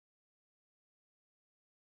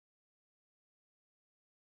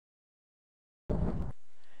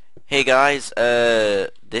Hey guys,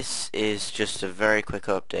 this is just a very quick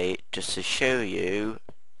update just to show you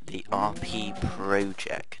the RP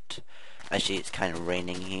project. Actually, it's kind of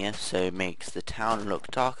raining here, so it makes the town look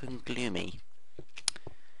dark and gloomy.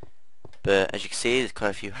 But as you can see, there's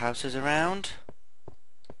quite a few houses around.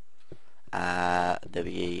 There'll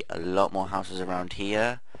be a lot more houses around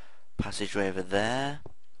here. Passageway over there.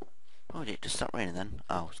 Oh, did it just stop raining then?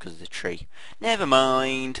 Oh, it's because of the tree. Never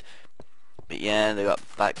mind. But yeah, they got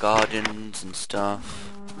back gardens and stuff,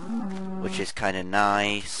 which is kind of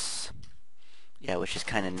nice. Yeah, which is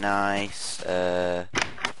kind of nice.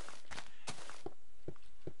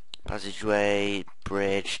 Passageway,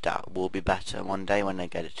 bridge, that will be better one day when they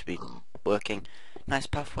get it to be working. Nice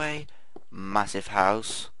pathway, massive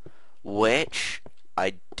house, which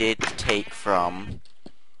I did take from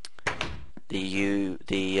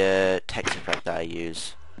the texture pack that I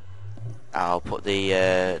use. I'll put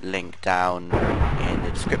the link down in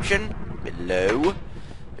the description below.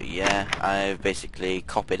 But yeah, I've basically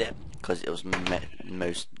copied it because it was the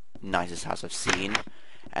most nicest house I've seen,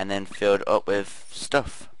 and then filled up with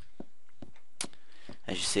stuff.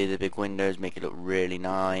 As you see, the big windows make it look really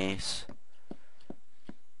nice.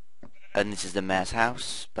 And this is the mayor's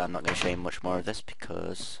house, but I'm not going to show you much more of this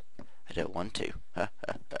because I don't want to.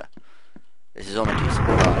 This is all meant to be a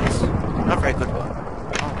surprise. Not a very good one.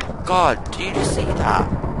 Oh god, did you just see that?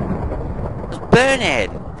 It's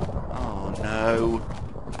burning! Oh no.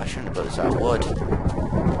 I shouldn't have built this out of wood.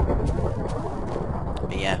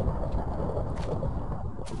 But yeah.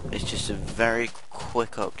 It's just a very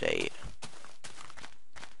quick update.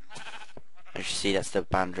 As you see, that's the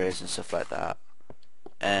boundaries and stuff like that.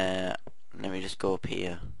 Let me just go up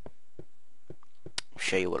here. I'll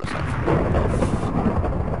show you what it looks like from above.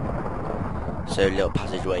 So a little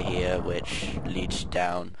passageway here which leads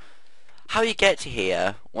down. How you get to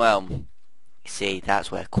here, well, you see, that's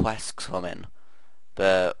where quests come in.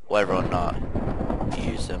 But whether or not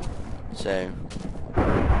you use them. So,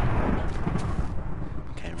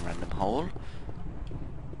 okay, random hole.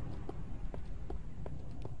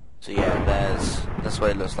 So yeah, that's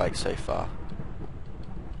what it looks like so far.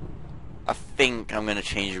 I think I'm gonna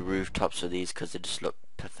change the rooftops of these because they just look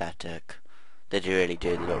pathetic. They really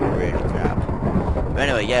do look really crap. But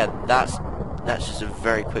anyway, yeah, that's just a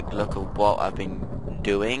very quick look at what I've been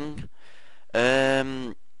doing.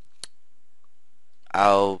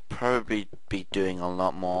 I'll probably be doing a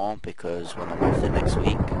lot more because when I'm off the next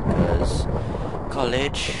week, because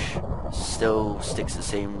college still sticks to the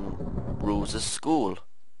same rules as school.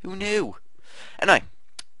 Who knew? Anyway,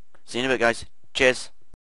 see you in a bit, guys. Cheers.